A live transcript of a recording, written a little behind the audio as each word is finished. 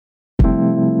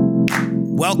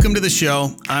Welcome to the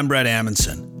show. I'm Brett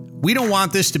Amundson. We don't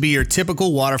want this to be your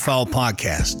typical waterfowl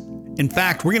podcast. In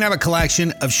fact, we're going to have a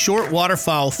collection of short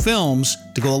waterfowl films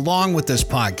to go along with this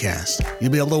podcast. You'll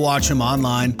be able to watch them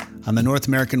online on the North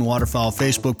American Waterfowl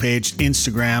Facebook page,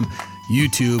 Instagram,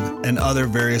 YouTube, and other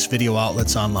various video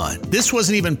outlets online. This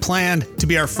wasn't even planned to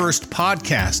be our first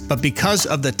podcast, but because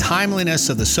of the timeliness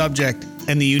of the subject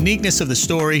and the uniqueness of the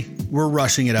story, we're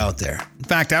rushing it out there. In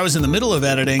fact, I was in the middle of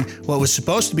editing what was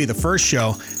supposed to be the first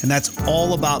show, and that's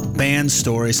all about band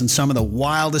stories and some of the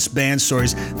wildest band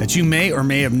stories that you may or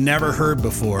may have never heard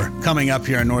before coming up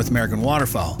here on North American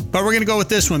Waterfowl. But we're going to go with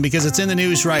this one because it's in the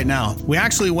news right now. We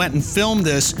actually went and filmed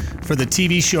this for the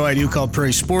TV show I do called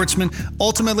Prairie Sportsman.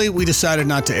 Ultimately, we decided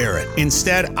not to air it.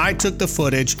 Instead, I took the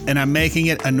footage and I'm making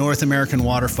it a North American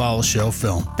Waterfowl show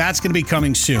film. That's going to be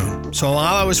coming soon. So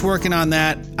while I was working on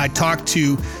that, I talked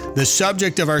to the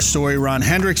subject of our story, Ron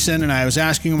Hendrickson, and I was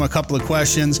asking him a couple of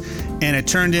questions, and it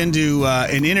turned into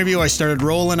an interview. I started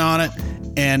rolling on it,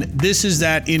 and this is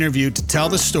that interview to tell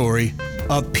the story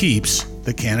of Peeps,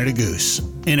 the Canada Goose.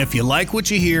 And if you like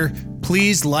what you hear,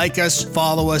 please like us,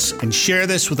 follow us, and share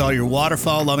this with all your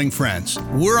waterfowl-loving friends.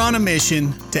 We're on a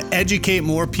mission to educate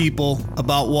more people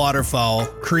about waterfowl,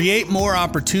 create more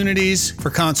opportunities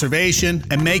for conservation,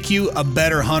 and make you a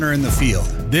better hunter in the field.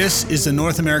 This is the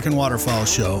North American Waterfowl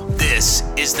Show. This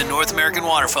is the North American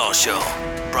Waterfowl Show.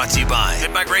 Brought to you by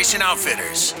Mid-Migration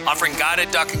Outfitters, offering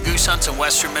guided duck and goose hunts in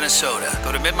western Minnesota.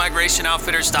 Go to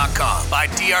midmigrationoutfitters.com. By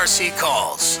DRC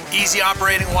Calls, easy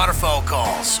operating waterfowl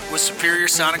calls with superior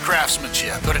sound and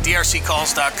craftsmanship. Go to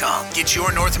drccalls.com. Get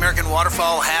your North American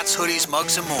Waterfowl hats, hoodies,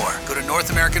 mugs, and more. Go to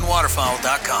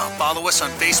northamericanwaterfowl.com. Follow us on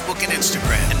Facebook and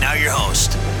Instagram. And now your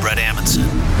host, Brett Amundson.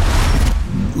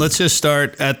 Let's just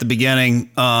start at the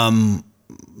beginning.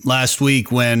 Last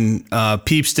week when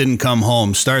Peeps didn't come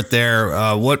home. Start there.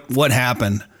 What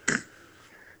happened?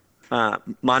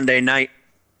 Monday night,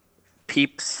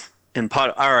 Peeps and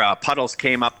Puddles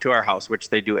came up to our house, which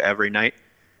they do every night,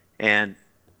 and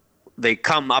they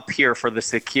come up here for the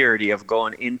security of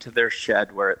going into their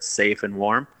shed where it's safe and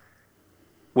warm.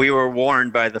 We were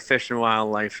warned by the Fish and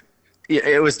Wildlife.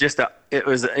 It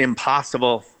was an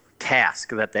impossible task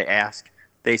that they asked.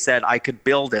 They said I could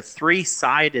build a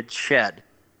 3-sided shed,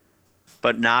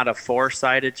 but not a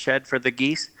 4-sided shed for the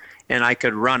geese, and I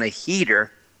could run a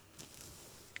heater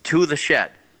to the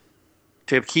shed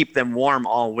to keep them warm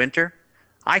all winter.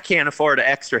 I can't afford an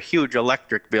extra huge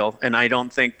electric bill, and I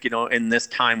don't think, in this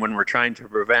time when we're trying to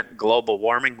prevent global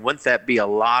warming, wouldn't that be a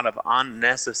lot of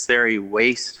unnecessary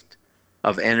waste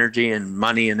of energy and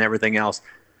money and everything else?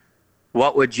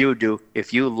 What would you do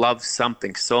if you love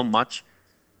something so much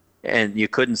and you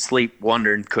couldn't sleep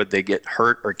wondering could they get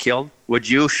hurt or killed? Would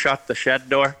you shut the shed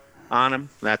door on them?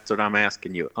 That's what I'm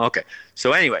asking you. Okay.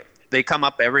 So anyway, they come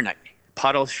up every night.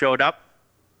 Puddles showed up,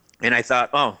 and I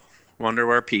thought, wonder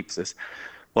where Peeps is.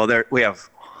 Well, we have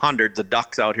hundreds of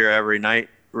ducks out here every night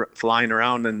flying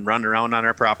around and running around on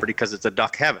our property because it's a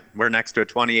duck heaven. We're next to a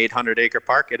 2,800-acre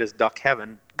park. It is duck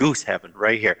heaven, goose heaven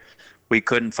right here. We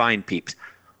couldn't find Peeps.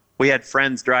 We had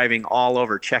friends driving all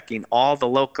over, checking all the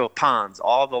local ponds,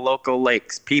 all the local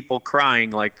lakes, people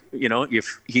crying like,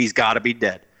 if he's got to be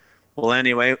dead. Well,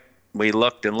 anyway, we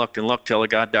looked and looked and looked till it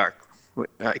got dark.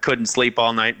 I couldn't sleep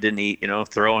all night, didn't eat,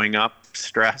 throwing up,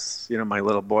 stress. My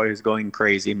little boy is going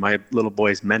crazy. My little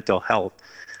boy's mental health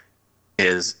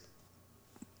it's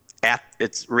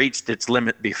reached its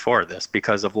limit before this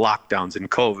because of lockdowns and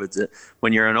COVID.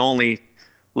 When you're an only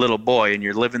little boy and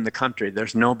you live in the country,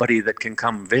 there's nobody that can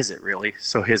come visit really.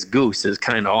 So his goose is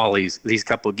kind of all these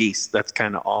couple geese. That's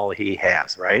kind of all he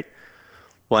has, right?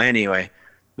 Well, anyway,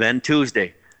 then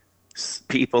Tuesday,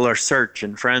 people are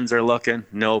searching, friends are looking,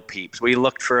 no Peeps. We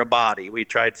looked for a body. We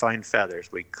tried to find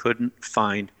feathers. We couldn't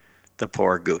find the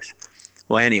poor goose.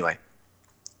 Well, anyway,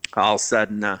 all of a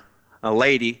sudden, a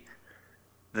lady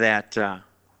that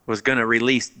was going to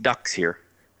release ducks here,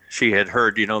 she had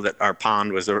heard, that our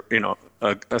pond was,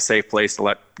 a safe place to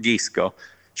let geese go.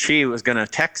 She was going to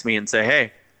text me and say,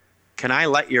 hey, can I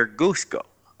let your goose go?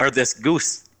 Or this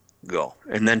goose go?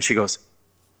 And then she goes,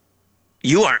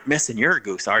 you aren't missing your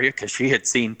goose, are you? Because she had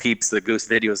seen Peeps the goose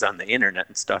videos on the internet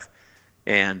and stuff.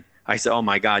 And I said, oh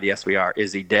my God, yes, we are.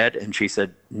 Is he dead? And she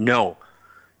said, no,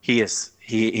 he is.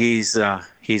 He's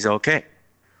okay.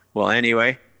 Well,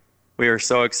 anyway, we were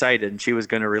so excited, and she was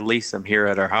going to release him here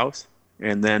at our house.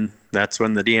 And then that's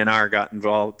when the DNR got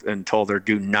involved and told her,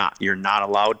 you're not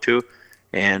allowed to.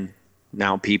 And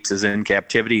now Peeps is in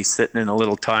captivity. He's sitting in a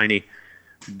little tiny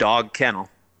dog kennel.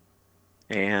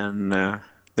 And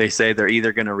they say they're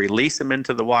either going to release him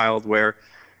into the wild where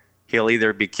he'll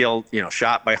either be killed,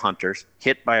 shot by hunters,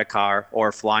 hit by a car,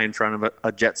 or fly in front of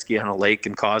a jet ski on a lake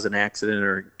and cause an accident,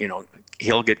 or,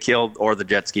 he'll get killed, or the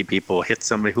jet ski people will hit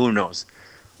somebody, who knows.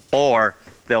 Or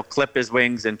they'll clip his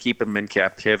wings and keep him in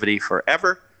captivity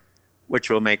forever, which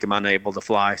will make him unable to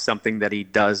fly, something that he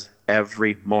does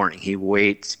every morning. He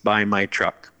waits by my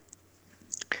truck.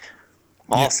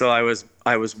 Also, I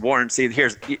was warned. See,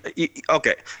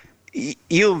 okay.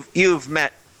 You've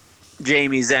met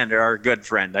Jamie Zender, our good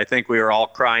friend. I think we were all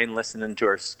crying listening to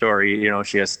her story.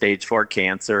 She has stage 4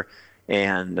 cancer,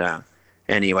 and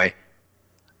anyway,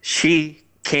 she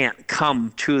can't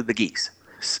come to the geese.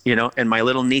 And my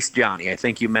little niece Johnny, I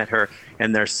think you met her,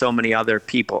 and there's so many other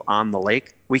people on the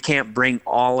lake. We can't bring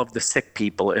all of the sick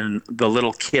people and the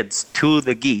little kids to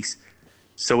the geese,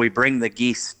 so we bring the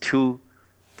geese to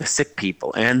the sick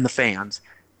people and the fans,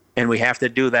 and we have to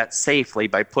do that safely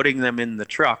by putting them in the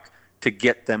truck to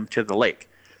get them to the lake.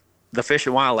 The Fish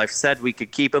and Wildlife said we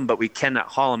could keep them, but we cannot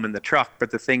haul them in the truck. But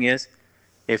the thing is,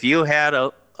 if you had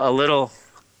a little,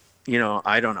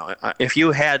 I don't know, if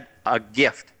you had a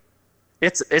gift,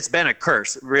 it's been a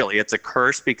curse, really. It's a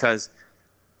curse because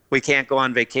we can't go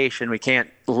on vacation. We can't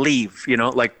leave,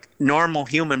 like normal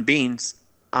human beings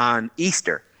on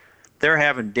Easter. They're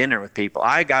having dinner with people.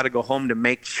 I got to go home to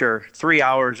make sure 3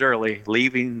 hours early,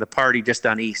 leaving the party just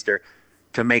on Easter,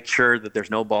 to make sure that there's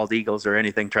no bald eagles or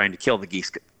anything trying to kill the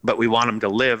geese. But we want them to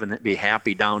live and be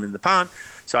happy down in the pond.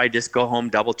 So I just go home,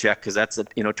 double check, because that's,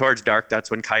 towards dark, that's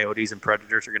when coyotes and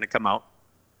predators are going to come out.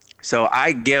 So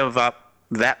I give up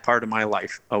that part of my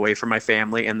life away from my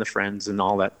family and the friends and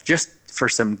all that, just for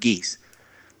some geese.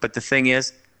 But the thing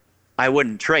is, I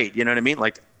wouldn't trade, you know what I mean?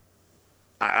 Like,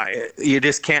 you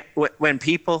just can't, when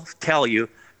people tell you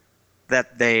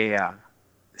that they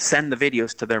send the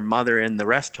videos to their mother in the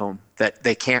rest home that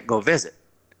they can't go visit,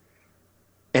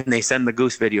 and they send the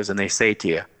goose videos and they say to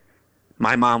you,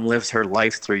 my mom lives her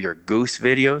life through your goose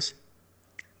videos,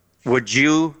 would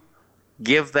you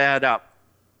give that up,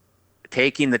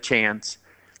 taking the chance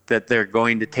that they're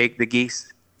going to take the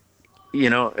geese? We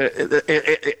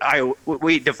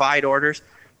divide orders,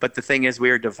 but the thing is,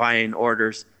 we are dividing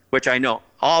orders, which I know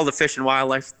all the Fish and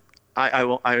Wildlife, I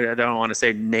don't want to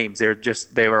say names.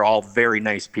 They were all very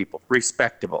nice people,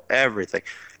 respectable, everything.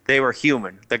 They were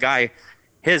human. The guy,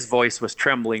 his voice was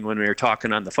trembling when we were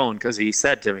talking on the phone, because he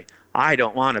said to me, I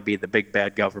don't want to be the big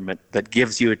bad government that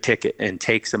gives you a ticket and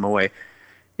takes them away.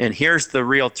 And here's the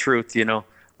real truth,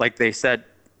 like they said,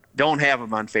 don't have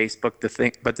them on Facebook.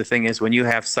 But the thing is, when you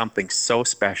have something so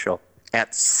special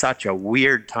at such a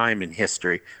weird time in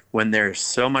history, when there's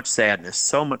so much sadness,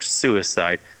 so much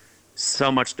suicide,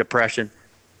 so much depression,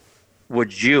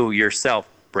 would you yourself,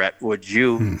 Brett,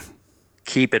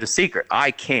 keep it a secret?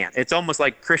 I can't. It's almost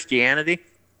like Christianity.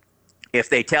 If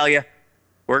they tell you,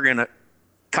 we're going to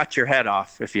cut your head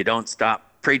off if you don't stop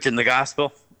preaching the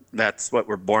gospel, that's what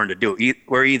we're born to do.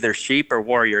 We're either sheep or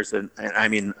warriors. And I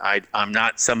mean, I'm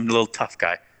not some little tough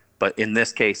guy, but in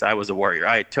this case, I was a warrior.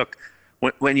 I took,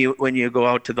 when you go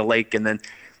out to the lake, and then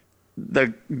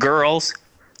the girls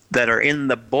that are in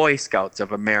the Boy Scouts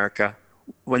of America,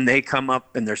 when they come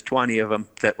up, and there's 20 of them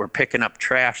that were picking up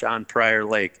trash on Prior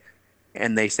Lake,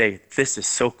 and they say, this is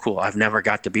so cool, I've never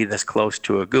got to be this close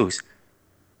to a goose.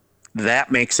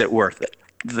 That makes it worth it.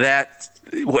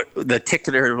 The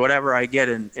ticket or whatever I get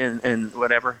and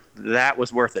whatever, that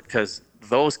was worth it, because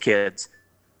those kids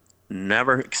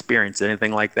never experienced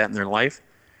anything like that in their life.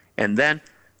 And then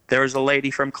there was a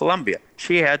lady from Colombia.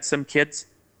 She had some kids,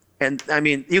 and I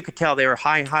mean, you could tell they were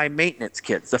high maintenance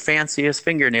kids, the fanciest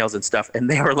fingernails and stuff, and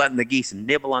they were letting the geese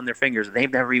nibble on their fingers.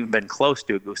 They've never even been close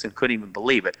to a goose and couldn't even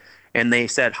believe it. And they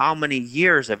said, how many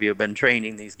years have you been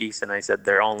training these geese? And I said,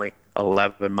 they're only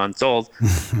 11 months old.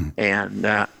 And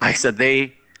I said,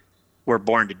 they were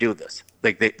born to do this.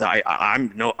 Like I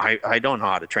don't know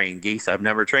how to train geese. I've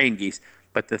never trained geese.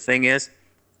 But the thing is,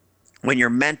 when you're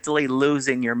mentally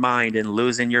losing your mind and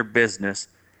losing your business,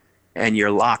 and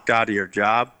you're locked out of your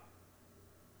job,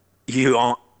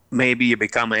 maybe you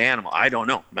become an animal. I don't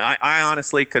know. I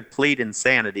honestly could plead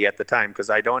insanity at the time, because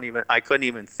I couldn't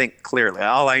even think clearly.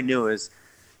 All I knew is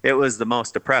it was the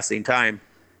most depressing time.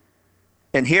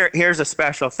 And here's a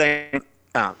special thing.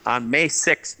 On May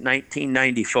 6,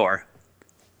 1994,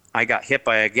 I got hit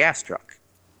by a gas truck.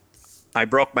 I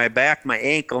broke my back, my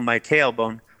ankle, my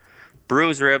tailbone,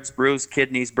 bruised ribs, bruised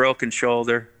kidneys, broken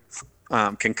shoulder,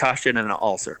 concussion, and an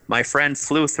ulcer. My friend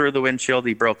flew through the windshield.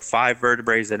 He broke 5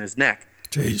 vertebrae in his neck.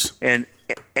 Jeez. And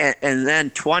then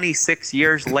 26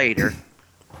 years later,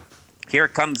 here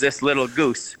comes this little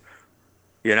goose,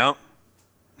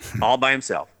 all by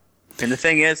himself. And the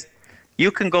thing is, You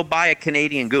can go buy a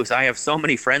Canadian goose. I have so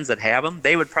many friends that have them.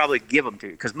 They would probably give them to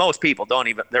you because most people don't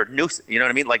even. They're nuisance. You know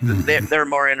what I mean? Like they're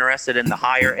more interested in the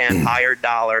higher end, higher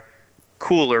dollar,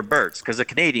 cooler birds because the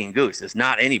Canadian goose is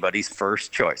not anybody's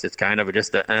first choice. It's kind of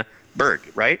just a bird,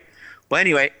 right? Well,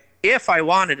 anyway, if I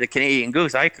wanted a Canadian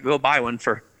goose, I could go buy one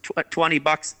for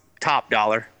 $20 top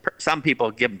dollar. Some people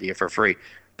give them to you for free,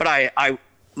 but I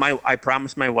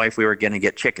promised my wife we were going to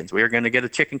get chickens. We were going to get a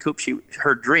chicken coop.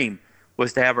 Her dream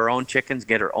was to have her own chickens,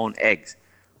 get her own eggs.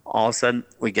 All of a sudden,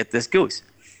 we get this goose.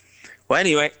 Well,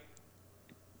 anyway,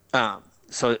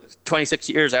 so 26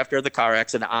 years after the car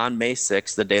accident on May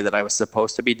 6th, the day that I was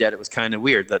supposed to be dead, it was kind of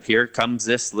weird that here comes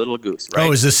this little goose, right? Oh, it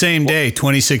was the same day,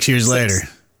 26 years later.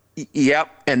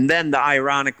 Yep. And then the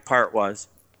ironic part was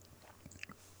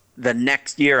the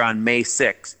next year on May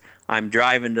 6th, I'm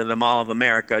driving to the Mall of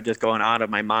America, just going out of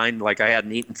my mind. Like I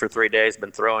hadn't eaten for 3 days,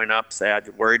 been throwing up,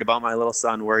 sad, worried about my little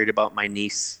son, worried about my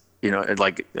niece, you know,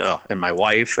 and my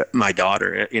wife, my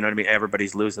daughter, you know what I mean?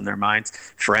 Everybody's losing their minds.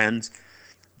 Friends,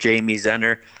 Jamie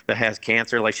Zenner that has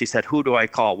cancer. Like she said, who do I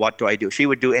call? What do I do? She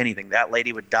would do anything. That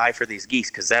lady would die for these geese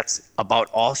because that's about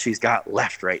all she's got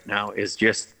left right now is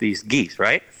just these geese,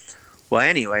 right? Well,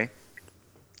 anyway,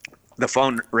 the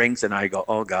phone rings and I go,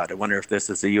 oh God, I wonder if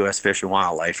this is the U.S. Fish and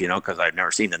Wildlife, you know, because I've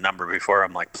never seen the number before.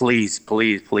 I'm like, please,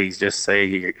 please, please just say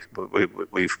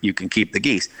you can keep the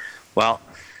geese. Well,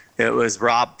 it was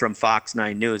Rob from Fox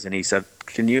 9 News, and he said,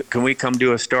 can we come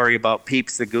do a story about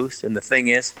Peeps the goose? And the thing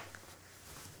is,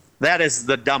 that is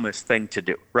the dumbest thing to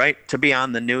do, right? To be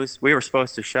on the news. We were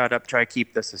supposed to shut up, try to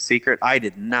keep this a secret. I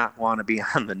did not want to be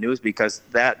on the news because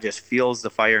that just fuels the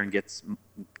fire and gets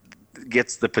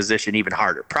the position even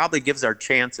harder. Probably gives our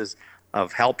chances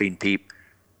of helping Peep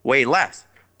way less.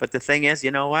 But the thing is, you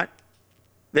know what?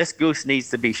 This goose needs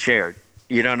to be shared.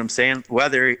 You know what I'm saying?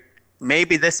 Whether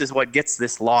maybe this is what gets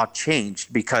this law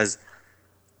changed because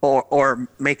or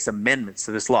makes amendments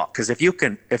to this law. Because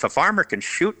if a farmer can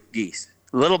shoot geese,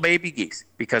 little baby geese,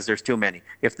 because there's too many,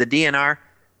 if the DNR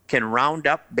can round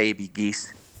up baby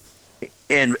geese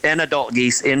and adult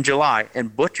geese in July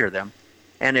and butcher them,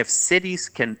 and if cities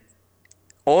can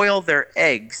oil their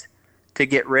eggs to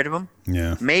get rid of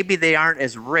them, maybe they aren't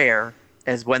as rare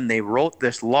as when they wrote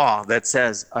this law that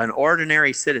says an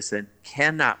ordinary citizen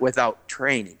cannot without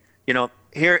training. You know,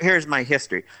 here's my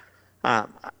history.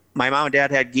 My mom and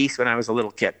dad had geese when I was a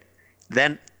little kid.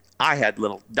 Then I had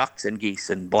little ducks and geese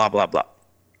and blah, blah, blah.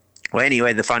 Well,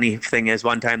 anyway, the funny thing is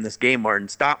one time this game warden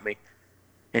stopped me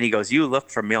and he goes, you look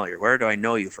familiar. Where do I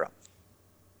know you from?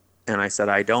 And I said,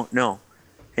 I don't know.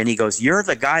 And he goes, you're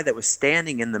the guy that was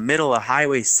standing in the middle of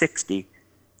Highway 60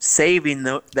 saving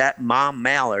that mom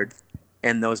mallard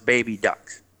and those baby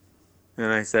ducks. And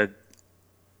I said,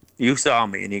 you saw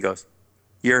me. And he goes,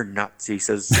 you're nuts. He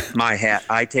says,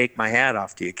 I take my hat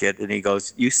off to you, kid. And he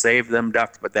goes, you saved them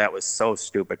ducks, but that was so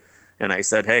stupid. And I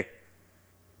said, hey,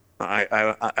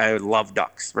 I love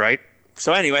ducks, right?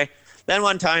 So anyway, then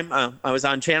one time I was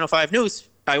on Channel 5 News.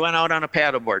 I went out on a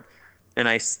paddleboard and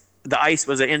the ice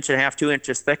was 1.5 inches, 2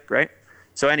 inches thick, right?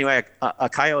 So anyway, a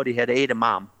coyote had ate a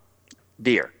mom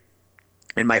deer.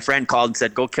 And my friend called and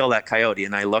said, go kill that coyote.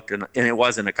 And I looked, and it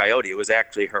wasn't a coyote. It was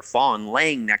actually her fawn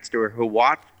laying next to her who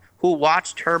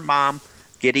watched her mom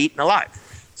get eaten alive.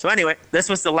 So anyway, this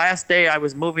was the last day I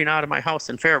was moving out of my house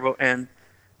in Faribault, and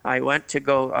I went to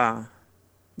go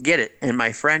get it. And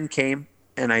my friend came,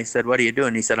 and I said, what are you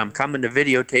doing? He said, I'm coming to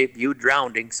videotape you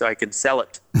drowning so I can sell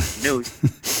it to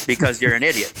news because you're an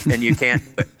idiot and you can't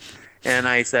do it. And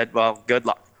I said, well, good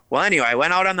luck. Well, anyway, I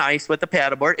went out on the ice with the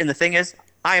paddleboard. And the thing is,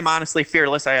 I am honestly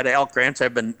fearless. I had an elk ranch.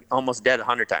 I've been almost dead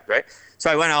 100 times, right?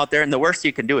 So I went out there, and the worst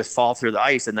you can do is fall through the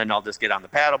ice, and then I'll just get on the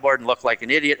paddleboard and look like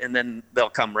an idiot, and then they'll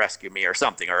come rescue me or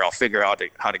something, or I'll figure out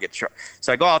how to get short.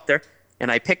 So I go out there,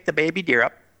 and I pick the baby deer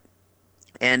up,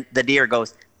 and the deer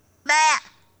goes, bah,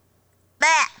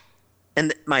 bah.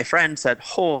 And my friend said,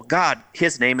 oh, God,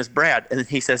 his name is Brad. And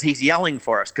he says, he's yelling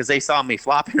for us because they saw me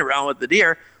flopping around with the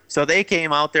deer. So they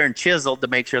came out there and chiseled to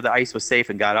make sure the ice was safe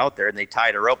and got out there. And they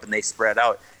tied a rope and they spread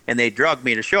out and they dragged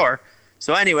me to shore.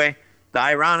 So anyway, the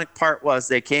ironic part was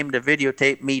they came to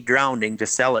videotape me drowning to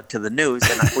sell it to the news.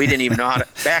 And we didn't even know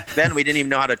back then we didn't even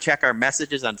know how to check our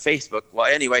messages on Facebook. Well,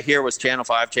 anyway, here was Channel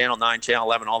 5, Channel 9, Channel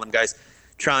 11, all them guys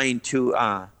trying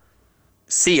to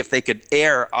see if they could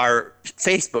air our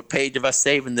Facebook page of us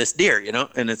saving this deer, you know?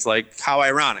 And it's like, how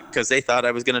ironic, because they thought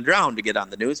I was going to drown to get on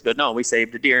the news, but no, we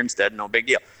saved a deer instead, no big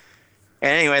deal.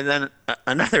 And anyway, then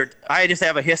I just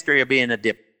have a history of being a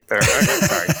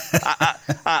sorry.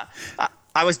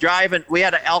 I was driving, we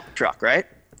had an elk truck, right?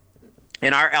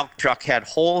 And our elk truck had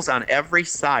holes on every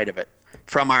side of it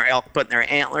from our elk putting their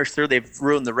antlers through. They've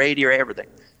ruined the radio, everything.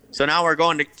 So now we're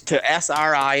going to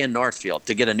SRI in Northfield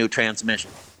to get a new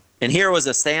transmission. And here was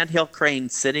a sandhill crane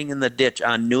sitting in the ditch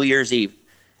on New Year's Eve.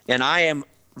 And I am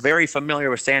very familiar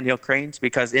with sandhill cranes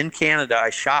because in Canada I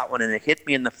shot one and it hit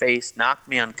me in the face, knocked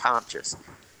me unconscious.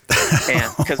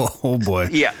 And oh boy.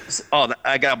 Yeah. Oh,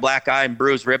 I got a black eye and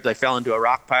bruised ribs. I fell into a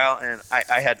rock pile and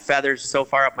I had feathers so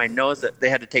far up my nose that they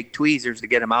had to take tweezers to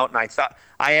get them out. And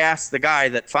I asked the guy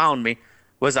that found me,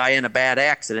 was I in a bad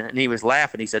accident? And he was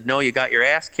laughing. He said, no, you got your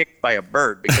ass kicked by a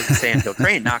bird because the sandhill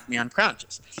crane knocked me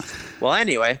unconscious. Well,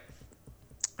 anyway,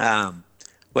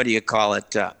 what do you call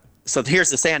it? So here's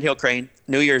the sandhill crane,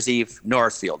 New Year's Eve,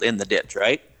 Northfield in the ditch,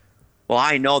 right? Well,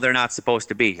 I know they're not supposed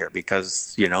to be here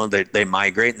because, they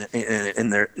migrate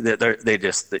and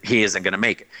he isn't going to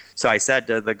make it. So I said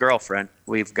to the girlfriend,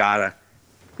 we've got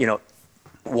to,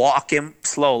 walk him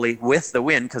slowly with the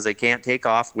wind because they can't take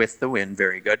off with the wind.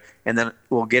 Very good. And then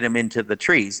we'll get him into the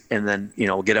trees and then,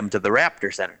 we'll get him to the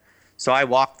Raptor Center. So I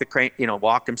walked the crane,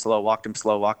 walked him slow,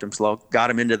 got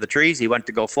him into the trees. He went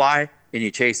to go fly and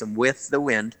you chase him with the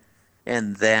wind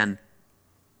and then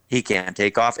he can't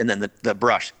take off. And then the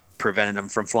brush prevented him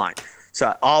from flying.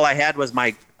 So all I had was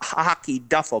my hockey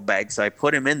duffel bag. So I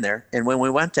put him in there. And when we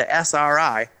went to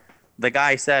SRI, the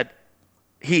guy said,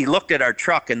 he looked at our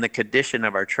truck and the condition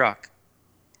of our truck.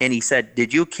 And he said,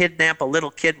 did you kidnap a little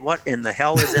kid? What in the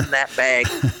hell is in that bag?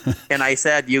 And I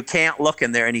said, you can't look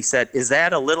in there. And he said, is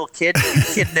that a little kid? You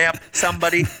kidnapped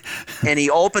somebody? And he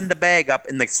opened the bag up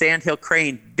and the sandhill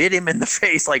crane bit him in the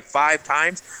face like 5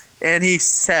 times. And he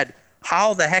said,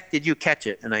 how the heck did you catch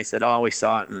it? And I said, oh, we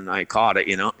saw it and I caught it,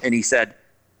 And he said,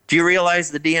 do you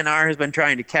realize the DNR has been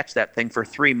trying to catch that thing for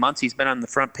 3 months? He's been on the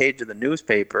front page of the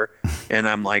newspaper. And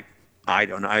I'm like, I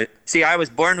don't know. I was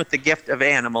born with the gift of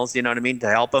animals, you know what I mean, to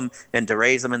help them and to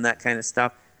raise them and that kind of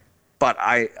stuff. But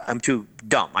I'm too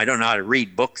dumb. I don't know how to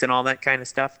read books and all that kind of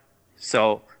stuff.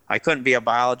 So I couldn't be a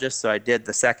biologist. So I did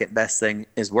the second best thing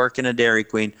is work in a Dairy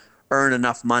Queen, earn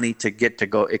enough money to get to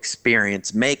go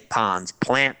experience, make ponds,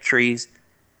 plant trees,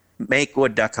 make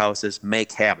wood duck houses,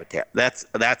 make habitat.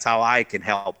 That's how I can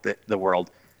help the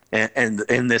world. And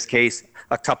in this case,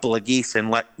 a couple of geese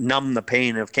and numb the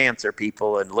pain of cancer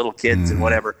people and little kids and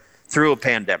whatever through a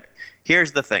pandemic.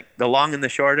 Here's the thing. The long and the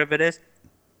short of it is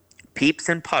Peeps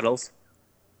and Puddles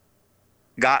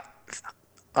got,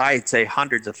 I'd say,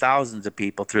 hundreds of thousands of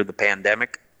people through the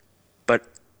pandemic, but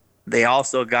they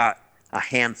also got a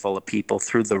handful of people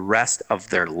through the rest of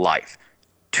their life,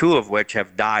 2 of which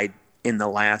have died in the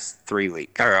last 3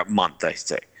 weeks, or a month, I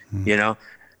say,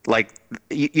 Like,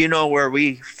 where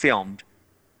we filmed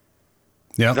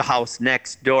the house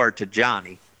next door to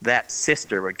Johnny, that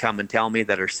sister would come and tell me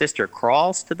that her sister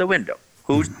crawls to the window,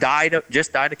 who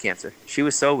just died of cancer. She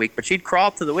was so weak, but she'd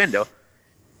crawl to the window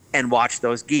and watch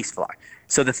those geese fly.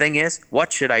 So the thing is,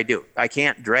 what should I do? I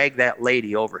can't drag that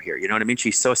lady over here. You know what I mean?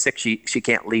 She's so sick, she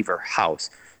can't leave her house.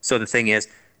 So the thing is,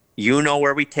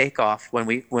 where we take off when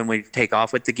we take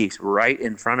off with the geese, right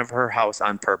in front of her house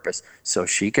on purpose so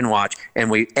she can watch,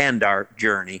 and we end our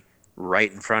journey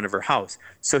right in front of her house.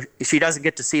 So she doesn't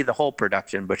get to see the whole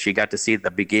production, but she got to see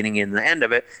the beginning and the end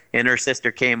of it. And her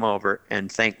sister came over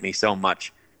and thanked me so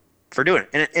much for doing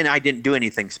it. And I didn't do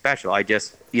anything special. I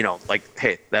just,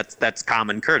 hey, that's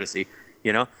common courtesy,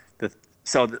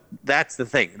 So that's the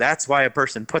thing. That's why a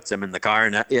person puts them in the car,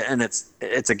 and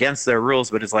it's against their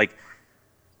rules, but it's like,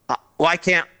 why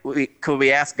could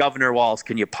we ask Governor Walz,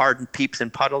 can you pardon Peeps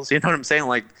and Puddles? You know what I'm saying?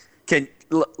 Like,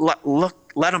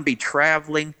 let them be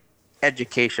traveling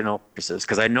educational purposes.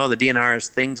 Because I know the DNR has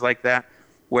things like that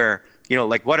where,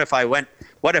 like what if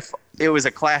it was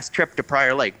a class trip to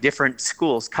Prior Lake? Different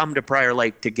schools come to Prior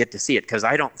Lake to get to see it. Because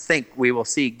I don't think we will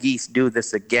see geese do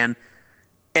this again.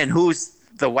 And who's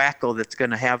the wacko that's going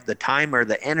to have the time or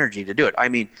the energy to do it? I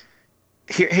mean,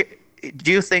 here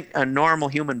do you think a normal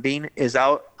human being is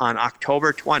out on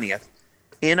October 20th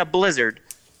in a blizzard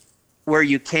where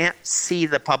you can't see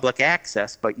the public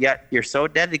access, but yet you're so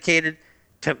dedicated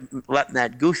to letting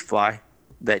that goose fly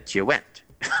that you went?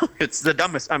 It's the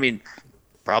dumbest. I mean,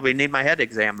 probably need my head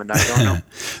examined. I don't know.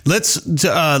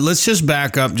 Let's just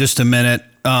back up just a minute,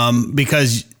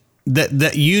 because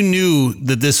that you knew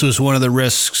that this was one of the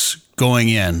risks going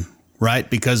in, right?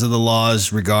 Because of the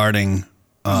laws regarding.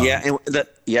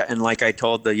 And like I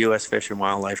told the U.S. Fish and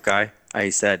Wildlife guy, I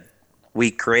said, we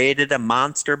created a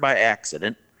monster by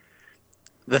accident.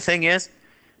 The thing is,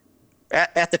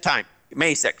 at the time,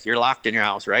 May 6th, you're locked in your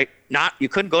house, right? You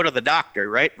couldn't go to the doctor,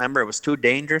 right? Remember, it was too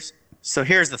dangerous. So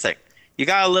here's the thing. You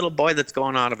got a little boy that's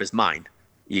going out of his mind.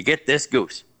 You get this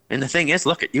goose. And the thing is,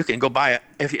 look, you can go buy it.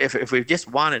 If we just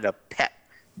wanted a pet,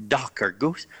 duck or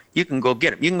goose, you can go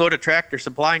get them. You can go to Tractor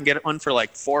Supply and get one for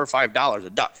like $4 or $5 a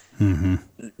duck. Mm-hmm.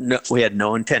 No, we had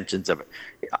no intentions of it,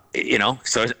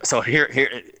 So here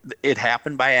it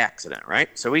happened by accident, right?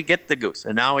 So we get the goose,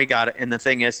 and now we got it. And the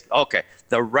thing is, okay,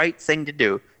 the right thing to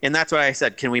do, and that's why I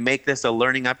said, can we make this a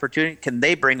learning opportunity? Can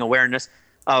they bring awareness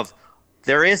of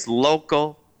there is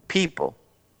local people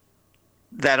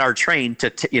that are trained to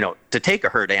take a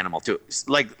herd animal to,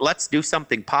 like, let's do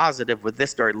something positive with this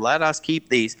story. Let us keep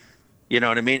these, you know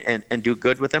what I mean, and do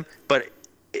good with them. But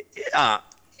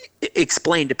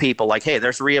explain to people, like, hey,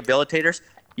 there's rehabilitators.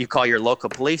 You call your local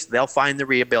police, they'll find the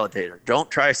rehabilitator.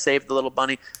 Don't try to save the little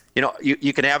bunny.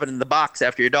 You can have it in the box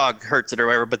after your dog hurts it or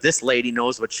whatever, but this lady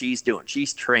knows what she's doing.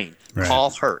 She's trained. Right.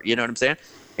 Call her. You know what I'm saying?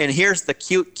 And here's the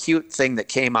cute thing that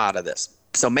came out of this.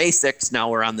 So May 6th, now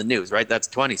we're on the news, right? That's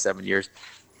 27 years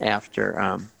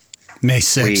after May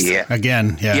 6th.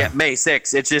 Again, yeah. Yeah, May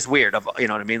 6th. It's just weird. You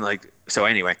know what I mean? Like, so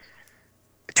anyway,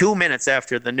 2 minutes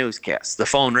after the newscast, the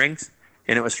phone rings,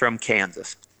 and it was from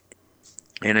Kansas.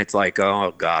 And it's like,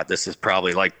 oh, God, this is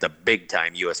probably like the big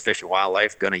time U.S. Fish and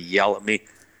Wildlife going to yell at me.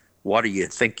 What do you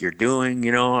think you're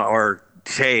doing, Or,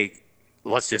 hey,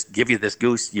 let's just give you this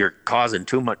goose. You're causing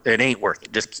too much. It ain't worth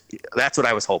it. Just that's what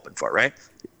I was hoping for, right?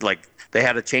 Like, they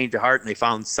had a change of heart, and they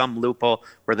found some loophole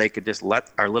where they could just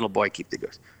let our little boy keep the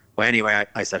goose. Well, anyway,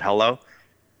 I said, hello.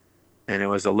 And it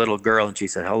was a little girl, and she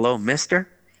said, hello, mister.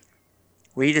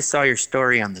 We just saw your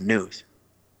story on the news.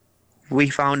 We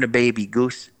found a baby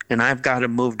goose, and I've got to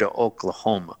move to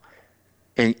Oklahoma.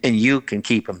 And you can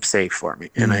keep him safe for me.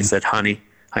 And I said, honey,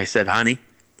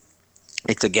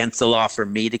 it's against the law for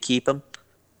me to keep him.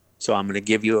 So I'm going to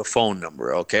give you a phone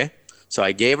number, okay? So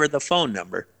I gave her the phone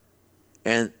number.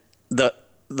 And the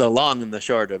long and the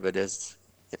short of it is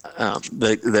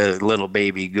the little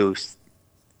baby goose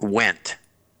went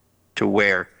to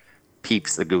where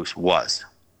Peeps the goose was.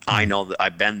 I know that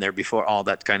I've been there before, all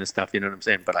that kind of stuff, you know what I'm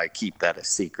saying? But I keep that a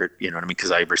secret, you know what I mean?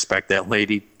 Because I respect that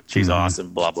lady. She's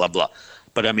awesome, blah, blah, blah.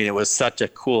 But, I mean, it was such a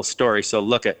cool story. So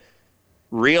look at,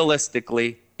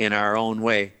 realistically, in our own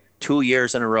way, 2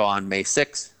 years in a row on May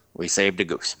 6th, we saved a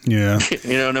goose. Yeah.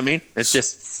 You know what I mean? It's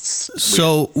just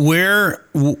so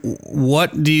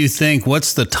what do you think?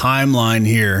 What's the timeline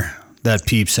here that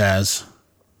Peeps has?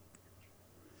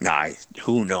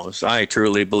 Who knows? I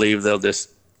truly believe they'll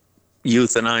just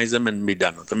euthanize him and be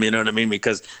done with him. You know what I mean?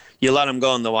 Because you let him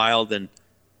go in the wild, and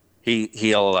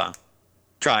he'll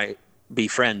try be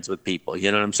friends with people.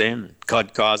 You know what I'm saying?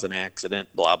 Could cause an accident.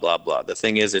 Blah blah blah. The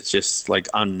thing is, it's just like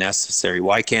unnecessary.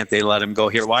 Why can't they let him go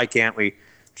here? Why can't we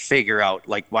figure out,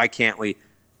 like, why can't we?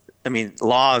 I mean,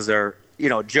 laws are.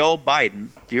 Joe Biden.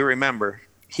 Do you remember?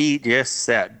 He just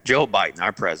said, Joe Biden,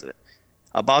 our president,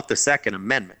 about the Second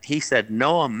Amendment. He said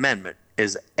no amendment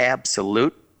is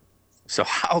absolute. So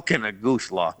how can a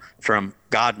goose law from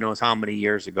God knows how many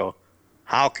years ago,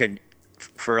 how can,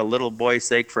 for a little boy's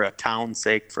sake, for a town's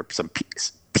sake, for some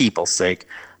people's sake,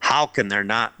 how can there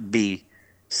not be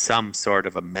some sort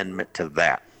of amendment to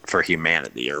that for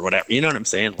humanity or whatever? You know what I'm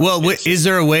saying? Well, is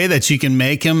there a way that you can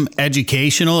make him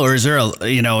educational, or is there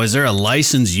a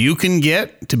license you can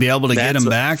get to be able to get him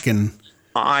back? And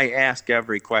I ask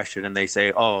every question, and they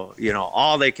say, oh,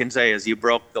 all they can say is, you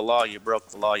broke the law, you broke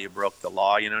the law, you broke the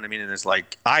law. You know what I mean? And it's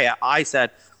like, I said,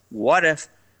 what if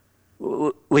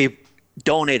we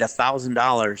donate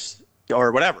 $1,000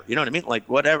 or whatever? You know what I mean? Like,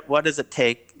 whatever, what does it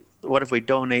take? What if we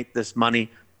donate this money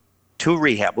to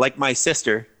rehab? Like my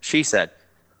sister, she said,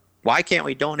 why can't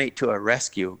we donate to a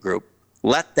rescue group?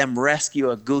 Let them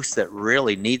rescue a goose that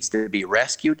really needs to be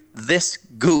rescued. This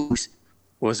goose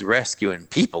was rescuing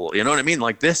people. You know what I mean?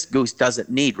 Like, this goose doesn't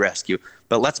need rescue,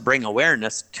 but let's bring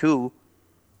awareness to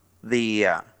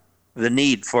the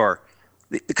need for,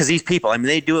 because these people, I mean,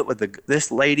 they do it with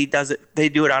this lady does it. They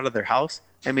do it out of their house.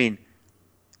 I mean,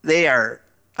 they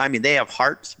have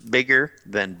hearts bigger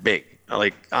than big,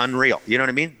 like unreal. You know what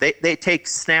I mean? They take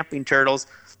snapping turtles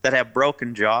that have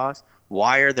broken jaws,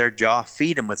 wire their jaw,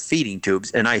 feed them with feeding tubes.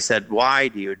 And I said, why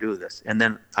do you do this? And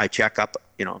then I check up,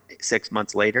 6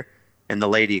 months later, and the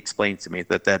lady explains to me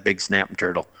that big snapping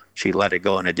turtle, she let it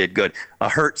go and it did good. A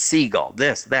hurt seagull,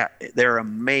 this, that. They're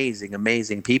amazing,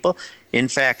 amazing people. In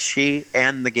fact, she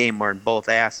and the game warden both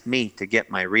asked me to get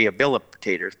my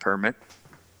rehabilitator's permit.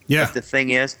 Yeah. But the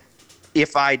thing is,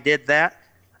 if I did that,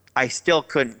 I still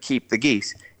couldn't keep the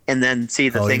geese. And then, see,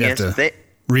 the thing is, they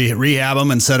rehab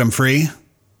them and set them free.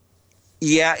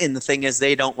 Yeah, and the thing is,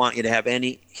 they don't want you to have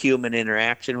any human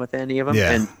interaction with any of them.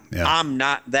 Yeah, and I'm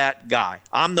not that guy.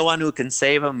 I'm the one who can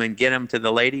save them and get them to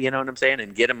the lady, you know what I'm saying,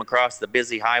 and get them across the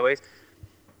busy highways.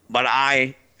 But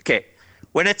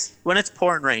when it's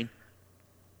pouring rain,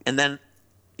 and then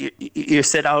you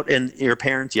sit out in your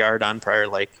parents' yard on Prior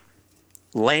Lake,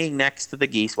 laying next to the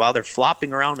geese while they're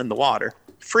flopping around in the water,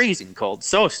 freezing cold,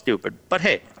 so stupid. But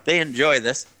hey, they enjoy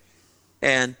this,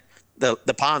 and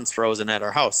the pond's frozen at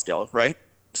our house still, right?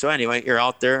 So anyway, you're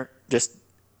out there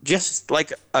just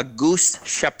like a goose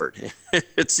shepherd.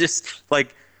 It's just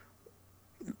like,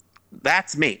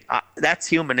 that's me. That's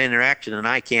human interaction, and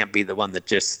I can't be the one that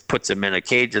just puts them in a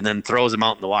cage and then throws them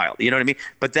out in the wild. You know what I mean?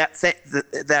 But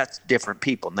that's different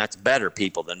people, and that's better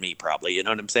people than me, probably. You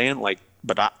know what I'm saying? Like,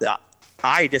 but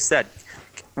I just said,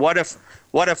 what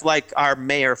if like our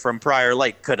mayor from Prior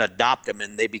Lake could adopt them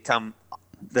and they become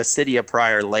the city of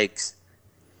Prior Lake's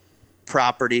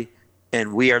property,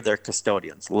 and we are their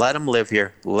custodians. Let them live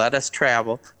here. Let us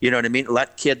travel. You know what I mean?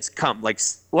 Let kids come. Like,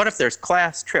 what if there's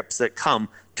class trips that come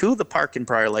to the park in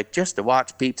Prior Lake just to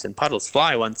watch peeps and puddles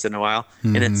fly once in a while?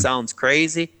 Mm-hmm. And it sounds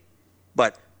crazy,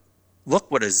 but look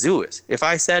what a zoo is. If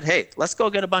I said, hey, let's go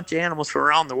get a bunch of animals from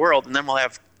around the world, and then we'll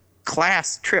have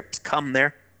class trips come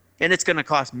there, and it's going to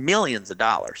cost millions of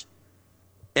dollars.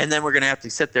 And then we're going to have to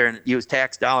sit there and use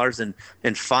tax dollars and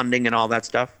funding and all that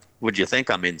stuff. Would you think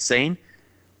I'm insane?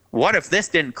 What if this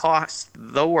didn't cost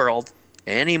the world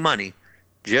any money?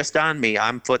 Just on me,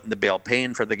 I'm footing the bill,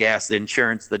 paying for the gas, the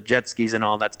insurance, the jet skis, and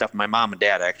all that stuff. My mom and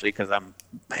dad, actually, because I'm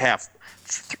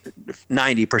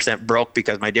 90% broke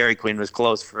because my Dairy Queen was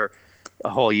closed for a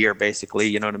whole year, basically.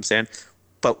 You know what I'm saying?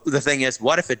 But the thing is,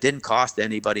 what if it didn't cost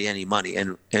anybody any money?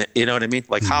 And you know what I mean?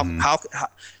 Like, how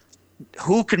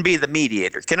who can be the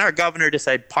mediator? Can our governor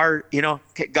decide?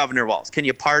 Governor Walz, can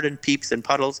you pardon peeps and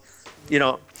puddles?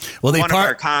 Well, one of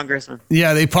our congressmen.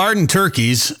 Yeah, they pardon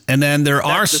turkeys, and then there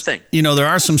are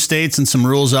some states and some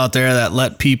rules out there that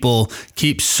let people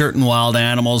keep certain wild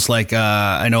animals. Like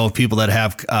I know of people that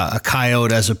have a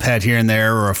coyote as a pet here and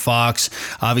there, or a fox.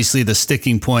 Obviously, the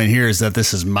sticking point here is that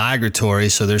this is migratory,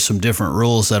 so there's some different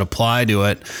rules that apply to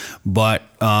it. But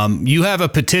you have a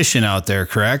petition out there,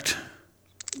 correct?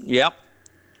 Yep.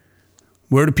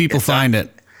 Where do people find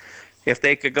it? If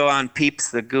they could go on Peeps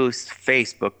the Goose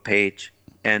Facebook page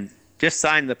and just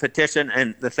sign the petition.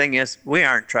 And the thing is, we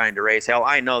aren't trying to raise hell.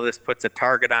 I know this puts a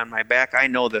target on my back. I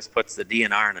know this puts the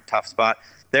DNR in a tough spot.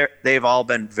 They've all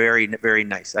been very, very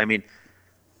nice. I mean,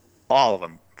 all of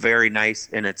them very nice.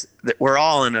 And we're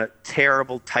all in a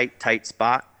terrible, tight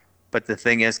spot. But the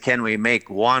thing is, can we make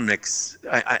one,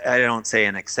 I don't say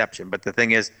an exception, but the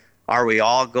thing is, are we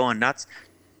all going nuts?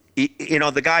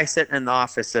 The guy sitting in the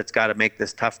office that's got to make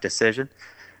this tough decision,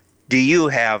 do you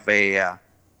have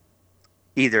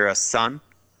either a son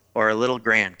or a little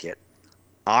grandkid?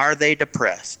 Are they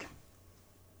depressed?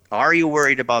 Are you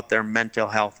worried about their mental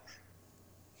health?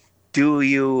 Do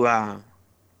you have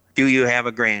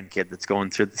a grandkid that's going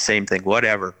through the same thing?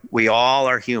 Whatever. We all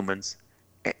are humans,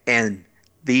 and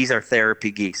these are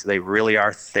therapy geese. They really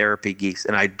are therapy geese,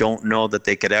 and I don't know that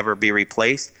they could ever be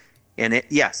replaced. And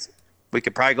yes, we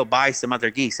could probably go buy some other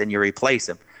geese and you replace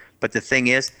them. But the thing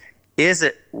is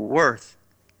it worth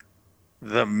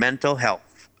the mental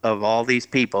health of all these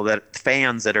people,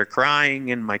 fans that are crying,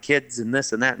 and my kids and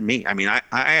this and that and me? I mean, I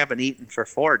haven't eaten for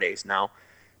 4 days now,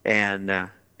 and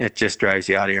it just drives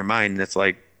you out of your mind. It's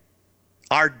like,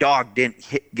 our dog didn't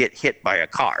get hit by a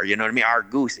car. You know what I mean? Our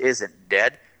goose isn't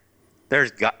dead.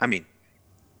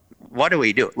 What do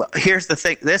we do? Here's the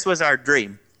thing. This was our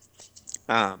dream.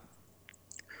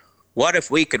 What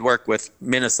if we could work with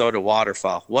Minnesota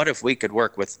Waterfowl? What if we could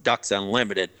work with Ducks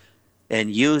Unlimited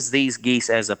and use these geese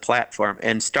as a platform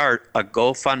and start a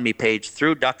GoFundMe page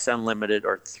through Ducks Unlimited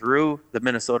or through the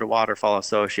Minnesota Waterfowl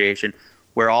Association,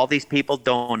 where all these people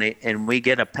donate and we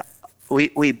get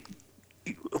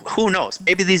who knows?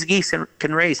 Maybe these geese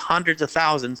can raise hundreds of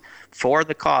thousands for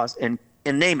the cause, and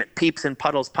name it Peeps and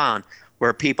Puddles Pond,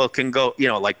 where people can go,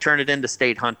 like turn it into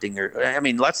state hunting.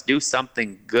 Let's do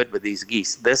something good with these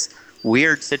geese. This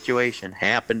weird situation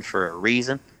happened for a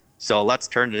reason, so let's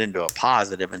turn it into a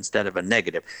positive instead of a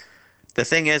negative. The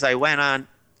thing is, I went on,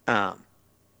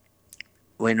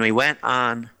 when we went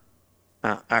on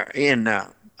in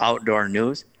Outdoor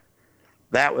News,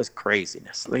 that was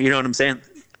craziness. You know what I'm saying?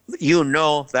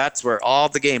 That's where all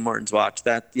the game wardens watch.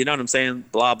 That, you know what I'm saying?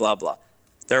 Blah, blah, blah.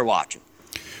 They're watching.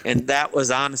 And that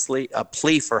was honestly a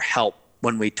plea for help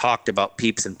when we talked about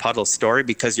Peeps and Puddles' story,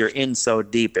 because you're in so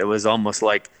deep. It was almost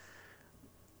like,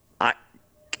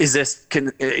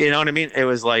 you know what I mean? It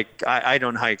was like, I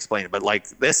don't know how to explain it, but like,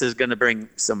 this is going to bring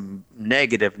some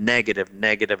negative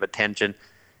attention.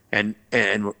 And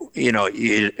we know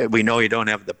you don't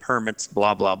have the permits,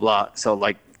 blah, blah, blah. So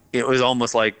like, it was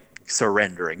almost like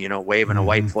surrendering, waving a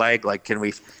white flag. Like,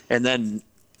 and then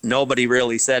nobody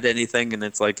really said anything, and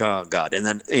it's like, oh God. And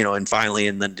then, and finally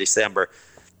in December,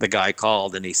 the guy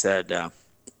called and he said,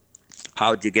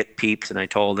 how'd you get Peeps? And I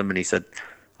told him, and he said,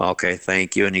 okay,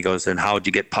 thank you. And he goes, and how'd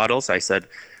you get Puddles? I said,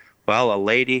 well, a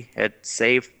lady had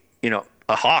saved, a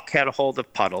hawk had a hold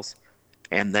of Puddles,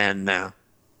 and then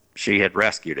she had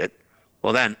rescued it.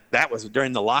 Well, then that was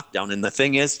during the lockdown. And the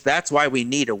thing is, that's why we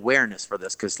need awareness for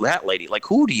this, because that lady, like,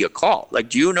 who do you call? Like,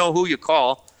 do you know who you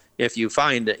call if you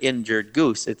find an injured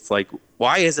goose? It's like,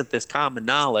 why isn't this common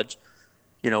knowledge?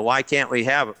 Why can't we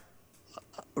have it?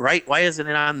 Right? Why isn't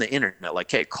it on the internet? Like,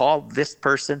 hey, call this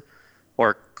person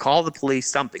or call the police,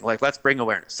 something. Like, let's bring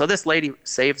awareness. So this lady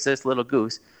saves this little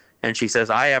goose, and she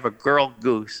says, I have a girl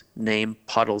goose named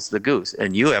Puddles the goose,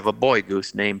 and you have a boy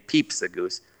goose named Peeps the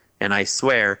goose. And I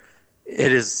swear,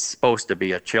 it is supposed to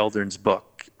be a children's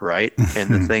book, right? And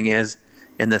the thing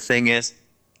is,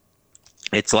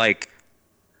 it's like,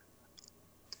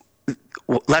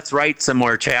 let's write some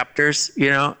more chapters,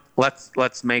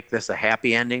 let's make this a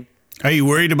happy ending. Are you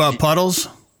worried about Puddles?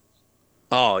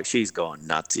 Oh, she's going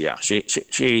nuts. Yeah.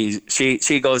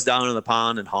 She goes down to the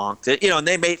pond and honks, and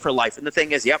they mate for life. And the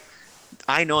thing is, yep,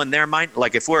 I know in their mind,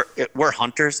 like, if we're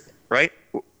hunters, right?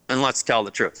 And let's tell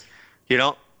the truth,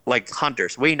 like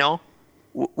hunters, we know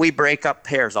we break up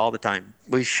pairs all the time.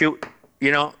 We shoot,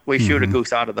 shoot a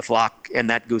goose out of the flock, and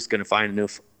that goose is going to find a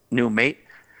new mate.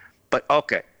 But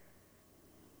okay,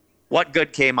 what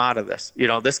good came out of this?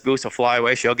 This goose will fly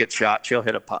away. She'll get shot. She'll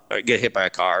get hit by a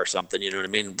car or something. You know what I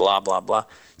mean? Blah, blah, blah.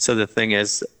 So the thing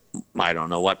is, I don't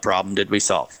know, what problem did we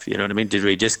solve? You know what I mean? Did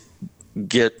we just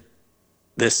get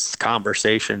this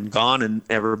conversation gone and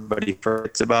everybody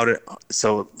forgets about it?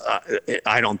 So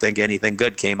I don't think anything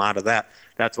good came out of that.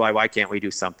 That's why can't we do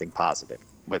something positive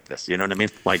with this? You know what I mean?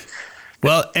 Like,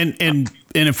 well, and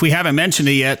if we haven't mentioned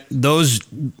it yet, those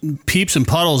Peeps and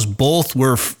Puddles both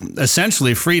were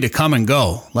essentially free to come and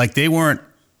go. Like, they weren't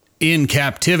in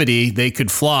captivity. They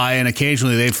could fly, and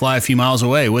occasionally they'd fly a few miles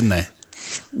away, wouldn't they?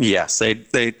 Yes,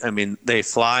 they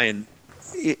fly. And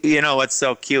what's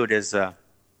so cute is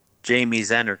Jamie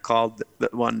Zenner called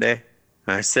one day.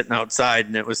 I was sitting outside,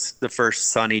 and it was the first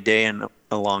sunny day in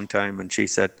a long time, and she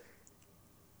said,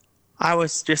 I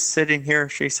was just sitting here,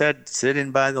 she said,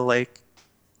 sitting by the lake.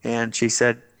 And she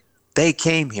said, they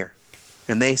came here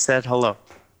and they said hello.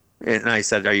 And I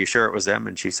said, are you sure it was them?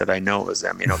 And she said, I know it was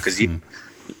them, because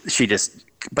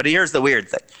but here's the weird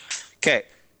thing. Okay,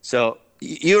 so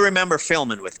you remember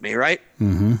filming with me, right?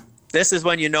 Mm-hmm. This is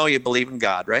when you believe in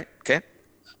God, right? Okay.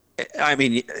 I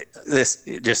mean, this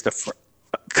just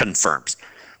confirms.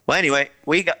 Well, anyway,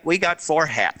 we got 4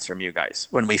 hats from you guys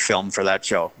when we filmed for that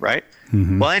show, right?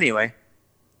 Mm-hmm. Well, anyway,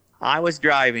 I was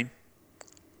driving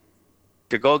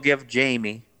to go give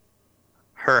Jamie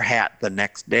her hat the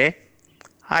next day.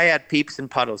 I had Peeps and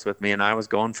Puddles with me, and I was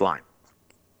going flying.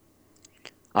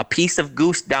 A piece of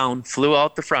goose down flew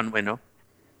out the front window,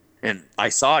 and I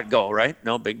saw it go, right?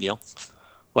 No big deal.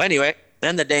 Well, anyway,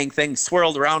 then the dang thing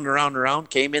swirled around,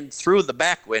 came in through the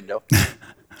back window,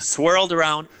 swirled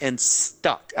around, and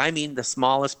stuck. I mean, the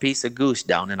smallest piece of goose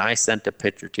down, and I sent a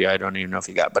picture to you. I don't even know if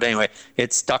you got it. But anyway,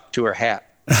 it stuck to her hat,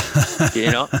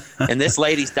 And this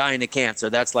lady's dying of cancer.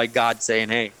 That's like God saying,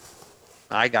 hey,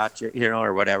 I got you,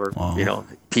 or whatever,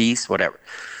 peace, whatever.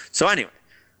 So anyway,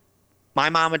 my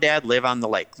mom and dad live on the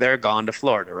lake. They're gone to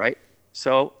Florida, right?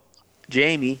 So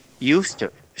Jamie used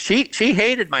to, she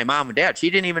hated my mom and dad. She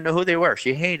didn't even know who they were.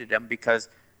 She hated them because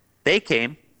they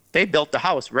built the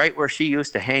house right where she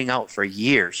used to hang out for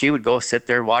years. She would go sit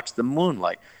there, watch the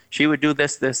moonlight. She would do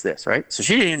this, right? So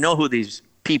she didn't even know who these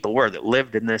people were that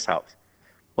lived in this house.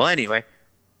 Well, anyway,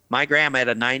 my grandma had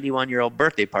a 91-year-old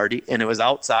birthday party, and it was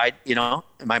outside, and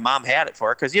my mom had it for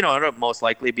her because, it'll most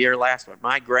likely be her last one.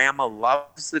 My grandma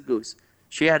loves the goose.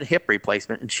 She had a hip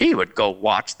replacement, and she would go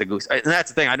watch the goose. And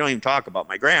that's the thing. I don't even talk about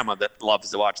my grandma that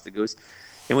loves to watch the goose.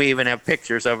 And we even have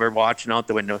pictures of her watching out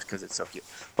the windows because it's so cute.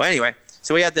 Well, anyway,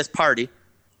 so we had this party,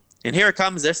 and here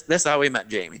comes this. This is how we met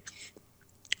Jamie.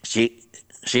 She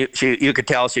you could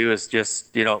tell she was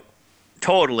just,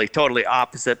 totally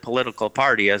opposite political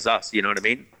party as us. You know what I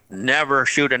mean? Never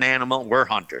shoot an animal. We're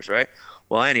hunters, right?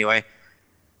 Well, anyway,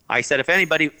 I said, if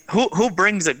anybody who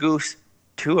brings a goose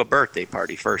to a birthday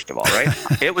party, first of all,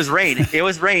 right? It was raining,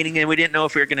 and we didn't know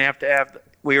if we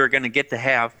were going to get to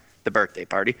have the birthday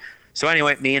party. So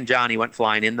anyway, me and Johnny went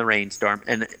flying in the rainstorm,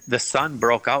 and the sun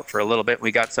broke out for a little bit.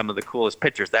 We got some of the coolest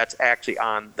pictures. That's actually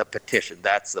on the petition.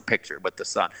 That's the picture with the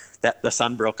sun. That the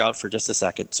sun broke out for just a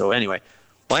second. So anyway,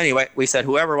 we said,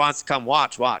 whoever wants to come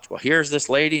watch. Well, here's this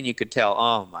lady, and you could tell,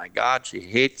 oh my God, she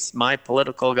hates my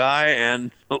political guy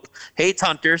and hates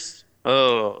hunters.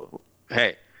 Oh,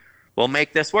 hey, we'll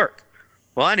make this work.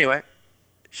 Well, anyway,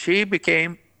 she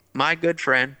became my good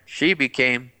friend. She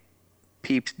became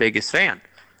Peeps' biggest fan.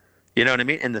 You know what I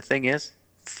mean? And the thing is,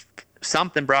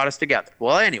 something brought us together.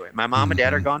 Well, anyway, my mom and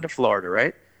dad are gone to Florida,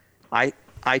 right?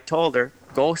 I told her,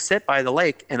 go sit by the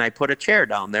lake, and I put a chair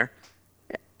down there.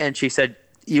 And she said,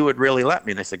 you would really let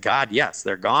me? And I said, God, yes,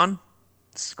 they're gone.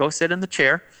 Let's go sit in the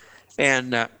chair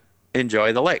and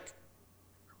enjoy the lake.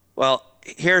 Well,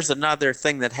 here's another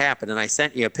thing that happened, and I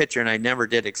sent you a picture, and I never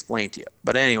did explain to you.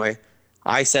 But anyway,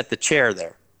 I set the chair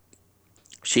there.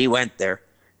 She went there,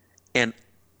 and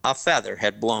a feather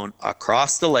had blown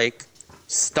across the lake,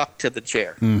 stuck to the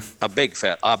chair. A big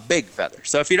feather.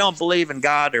 So if you don't believe in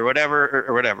God or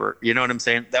whatever, you know what I'm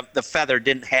saying? The feather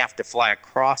didn't have to fly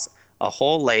across a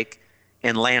whole lake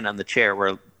and land on the chair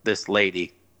where this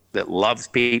lady that loves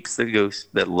Peeps the goose,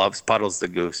 that loves Puddles the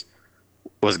goose,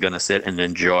 was going to sit and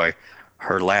enjoy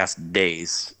her last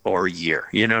days or year.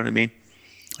 You know what I mean?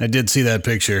 I did see that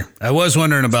picture. I was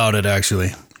wondering about it, actually.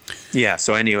 Yeah.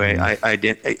 So anyway,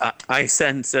 I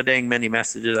send so dang many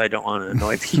messages. I don't want to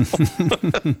annoy people,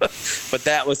 but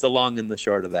that was the long and the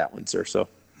short of that one, sir. So,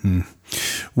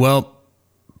 well,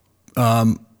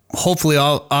 hopefully,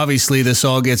 obviously, this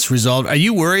all gets resolved. Are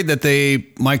you worried that they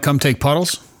might come take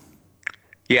Puddles?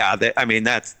 Yeah,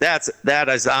 that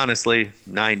is honestly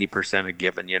 90% a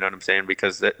given. You know what I'm saying?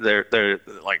 Because they're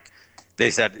like,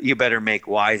 they said you better make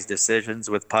wise decisions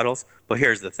with Puddles. But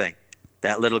here's the thing: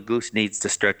 that little goose needs to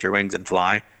stretch her wings and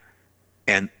fly,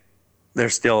 and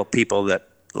there's still people that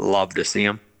love to see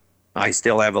him. I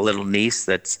still have a little niece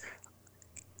that's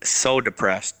so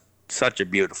depressed, such a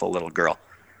beautiful little girl.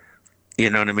 You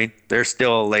know what I mean? There's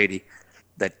still a lady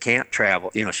that can't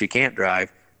travel. You know, she can't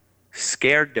drive,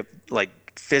 scared to like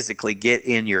physically get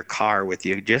in your car with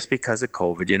you just because of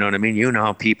COVID. You know what I mean? You know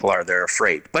how people are, they're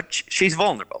afraid, but she's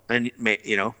vulnerable. And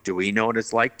you know, do we know what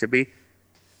it's like to be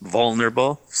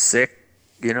vulnerable, sick,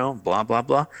 you know, blah, blah,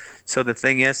 blah. So the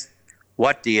thing is,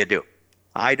 what do you do?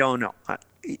 I don't know.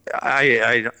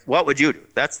 I what would you do?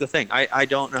 That's the thing. I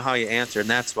don't know how you answer. And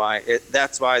that's why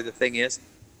the thing is,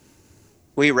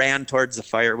 we ran towards the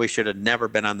fire. We should have never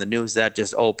been on the news. That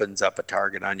just opens up a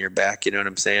target on your back. You know what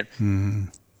I'm saying? Mm-hmm.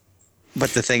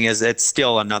 But the thing is, it's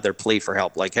still another plea for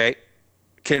help. Like, hey,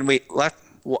 can we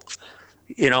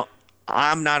you know,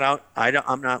 I'm not out.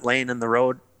 I'm not laying in the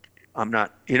road. I'm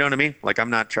not, you know what I mean? Like, I'm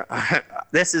not trying.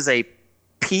 This is a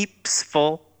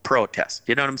peepsful protest.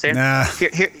 You know what I'm saying? Yeah.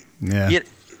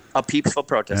 A peepsful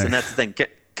protest. And that's the thing.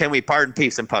 Can we pardon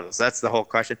Peeps and Puddles? That's the whole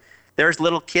question. There's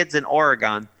little kids in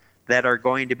Oregon that are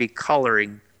going to be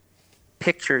coloring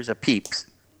pictures of Peeps.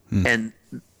 And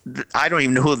I don't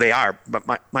even know who they are, but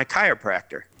my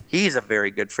chiropractor, he's a very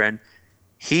good friend.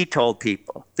 He told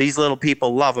people, these little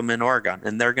people love him in Oregon,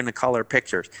 and they're going to color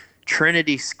pictures.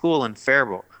 Trinity School in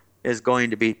Faribault is going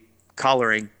to be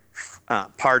coloring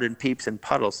Pardon Peeps and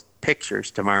Puddles pictures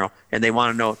tomorrow, and they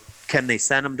want to know, can they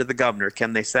send them to the governor?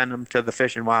 Can they send them to the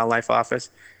Fish and Wildlife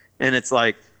Office? And it's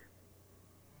like,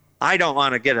 I don't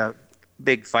want to get a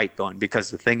big fight going,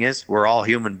 because the thing is, we're all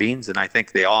human beings, and I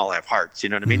think they all have hearts. You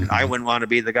know what I mean? Mm-hmm. I wouldn't want to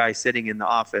be the guy sitting in the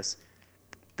office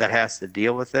that has to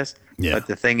deal with this. Yeah. But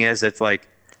the thing is, it's like,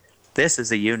 this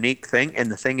is a unique thing,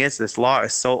 and the thing is, this law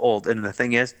is so old, and the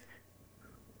thing is,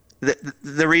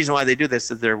 the reason why they do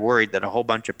this is they're worried that a whole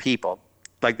bunch of people,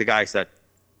 like the guy said,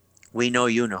 we know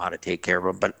you know how to take care of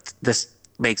them, but this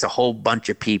makes a whole bunch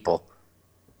of people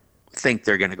think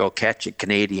they're going to go catch a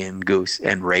Canadian goose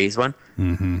and raise one.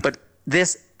 Mm-hmm. But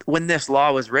when this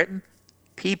law was written,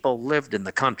 people lived in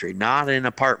the country, not in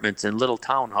apartments and little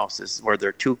townhouses where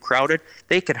they're too crowded.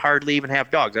 They could hardly even have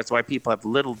dogs. That's why people have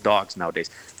little dogs nowadays.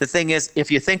 The thing is,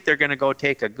 if you think they're going to go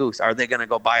take a goose, are they going to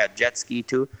go buy a jet ski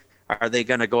too? Are they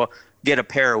going to go get a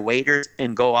pair of waders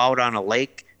and go out on a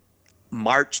lake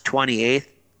March 28th?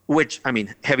 Which, I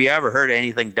mean, have you ever heard of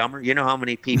anything dumber? You know how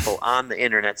many people on the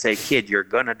internet say, kid, you're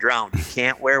going to drown. You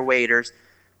can't wear waders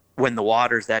when the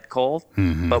water's that cold.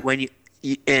 Mm-hmm. But when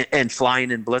and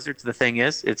flying in blizzards, the thing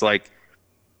is, it's like,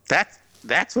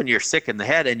 that's when you're sick in the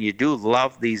head, and you do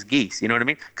love these geese. You know what I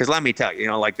mean? Because let me tell you,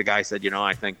 like the guy said,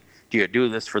 I think, do you do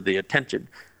this for the attention?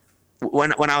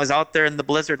 When I was out there in the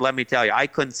blizzard, let me tell you, I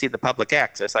couldn't see the public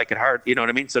access. I could you know what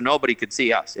I mean? So nobody could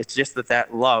see us. It's just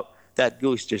that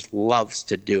goose just loves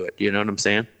to do it. You know what I'm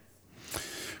saying?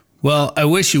 Well, I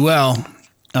wish you well.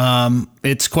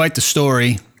 It's quite the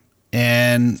story.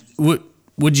 And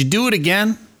would you do it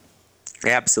again?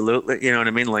 Absolutely. You know what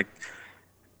I mean? Like,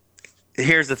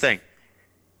 here's the thing.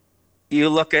 You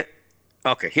look at,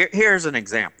 okay, here's an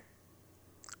example.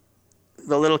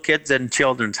 The little kids in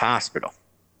Children's Hospital.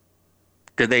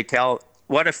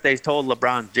 What if they told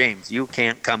LeBron James, you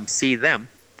can't come see them?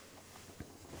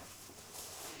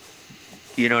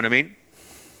 You know what I mean?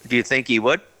 Do you think he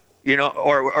would?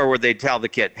 or would they tell the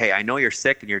kid, hey, I know you're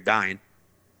sick and you're dying,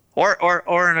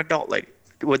 or an adult lady,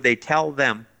 would they tell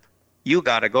them, you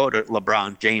got to go to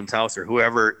LeBron James' house or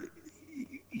whoever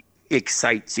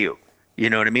excites you, you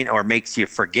know what I mean, or makes you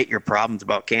forget your problems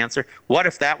about cancer? What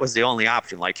if that was the only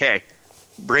option? Like, hey,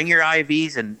 bring your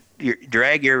IVs and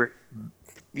drag your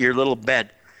little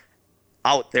bed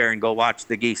out there and go watch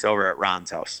the geese over at Ron's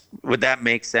house. Would that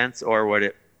make sense? Or would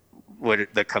it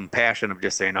the compassion of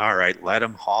just saying, all right, let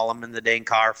them haul them in the dang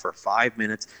car for 5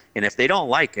 minutes, and if they don't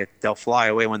like it, they'll fly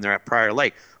away when they're at Prior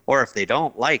Lake. Or if they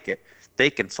don't like it, they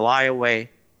can fly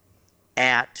away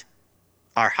at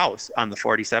our house on the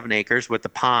 47 acres with the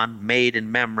pond made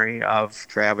in memory of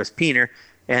Travis Piener.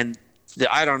 And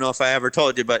I don't know if I ever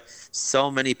told you, but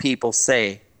so many people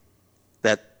say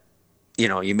that,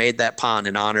 you made that pond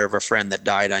in honor of a friend that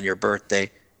died on your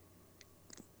birthday.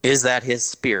 Is that his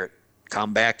spirit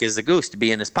come back as a goose to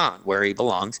be in his pond where he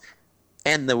belongs?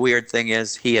 And the weird thing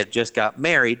is, he had just got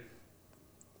married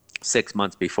 6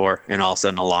 months before, and all of a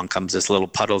sudden along comes this little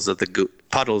Puddles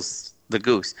the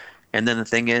goose. And then the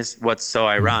thing is, what's so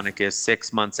ironic is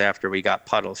 6 months after we got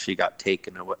Puddles, she got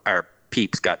taken away, our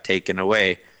Peeps got taken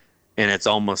away, and it's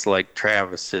almost like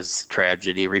Travis's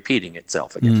tragedy repeating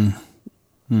itself again.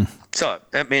 So,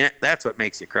 I mean, that's what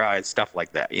makes you cry. It's stuff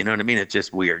like that. You know what I mean? It's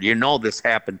just weird. This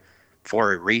happened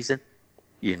for a reason.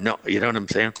 You know what I'm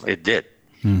saying? It did.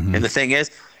 And the thing is,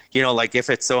 like, if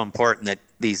it's so important that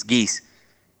these geese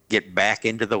get back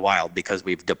into the wild because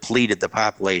we've depleted the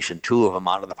population, 2 of them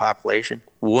out of the population,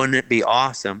 wouldn't it be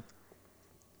awesome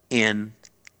in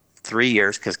 3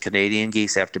 years, because Canadian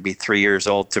geese have to be 3 years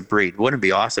old to breed, wouldn't it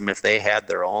be awesome if they had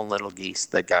their own little geese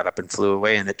that got up and flew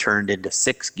away, and it turned into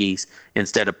 6 geese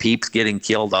instead of Peeps getting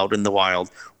killed out in the wild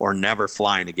or never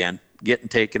flying again, getting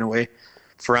taken away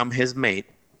from his mate?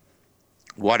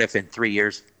 What if in 3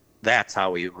 years that's how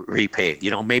we repay?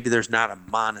 Maybe there's not a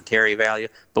monetary value,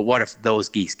 but what if those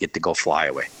geese get to go fly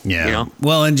away? Yeah.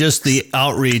 Well, and just the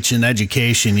outreach and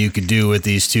education you could do with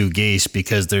these 2 geese,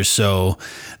 because they're so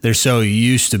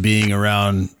used to being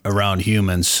around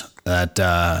humans, that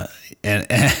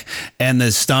and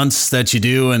the stunts that you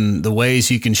do and the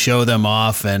ways you can show them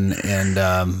off, and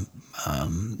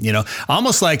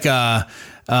almost like a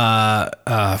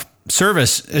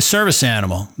service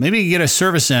animal. Maybe you get a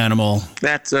service animal.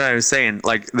 That's what I was saying.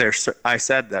 Like, I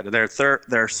said that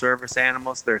they're service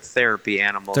animals. They're therapy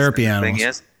animals. Therapy animals. The thing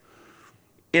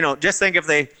is, just think if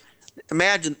they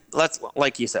imagine.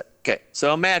 Like you said. Okay,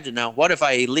 so imagine now. What if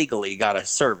I illegally got a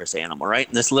service animal, right?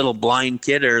 And this little blind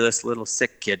kid or this little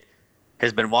sick kid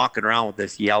has been walking around with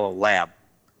this yellow lab,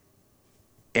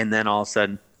 and then all of a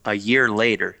sudden, a year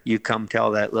later, you come tell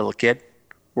that little kid,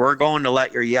 we're going to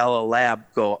let your yellow lab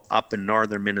go up in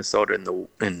northern Minnesota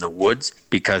in the woods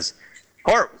because,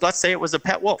 or let's say it was a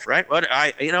pet wolf, right?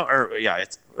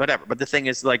 It's whatever. But the thing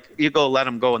is, like, you go let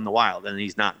him go in the wild, and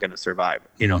he's not going to survive,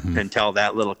 and tell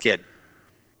that little kid,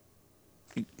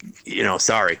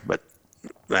 sorry, but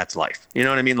that's life. You know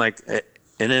what I mean? Like,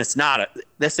 and it's not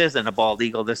this isn't a bald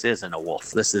eagle. This isn't a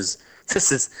wolf. This is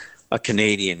a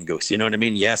Canadian goose. You know what I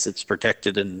mean? Yes, it's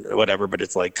protected and whatever, but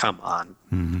it's like, come on.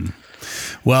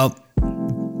 Well,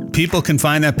 people can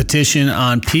find that petition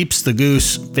on Peeps the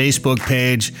Goose Facebook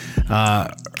page.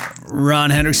 Ron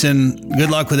Hendrickson,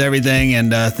 good luck with everything,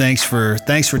 and thanks for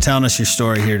telling us your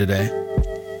story here today.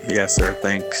 Yes, sir.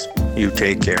 Thanks. You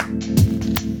take care.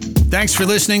 Thanks for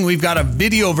listening. We've got a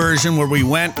video version where we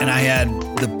went and I had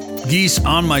the geese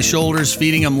on my shoulders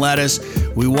feeding them lettuce.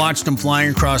 We watched them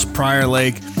flying across Prior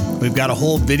Lake. We've got a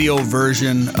whole video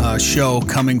version show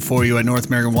coming for you at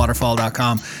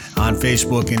NorthAmericanWaterfowl.com, on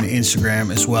Facebook and Instagram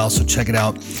as well. So check it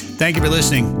out. Thank you for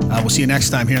listening. We'll see you next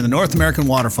time here on the North American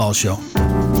Waterfowl Show.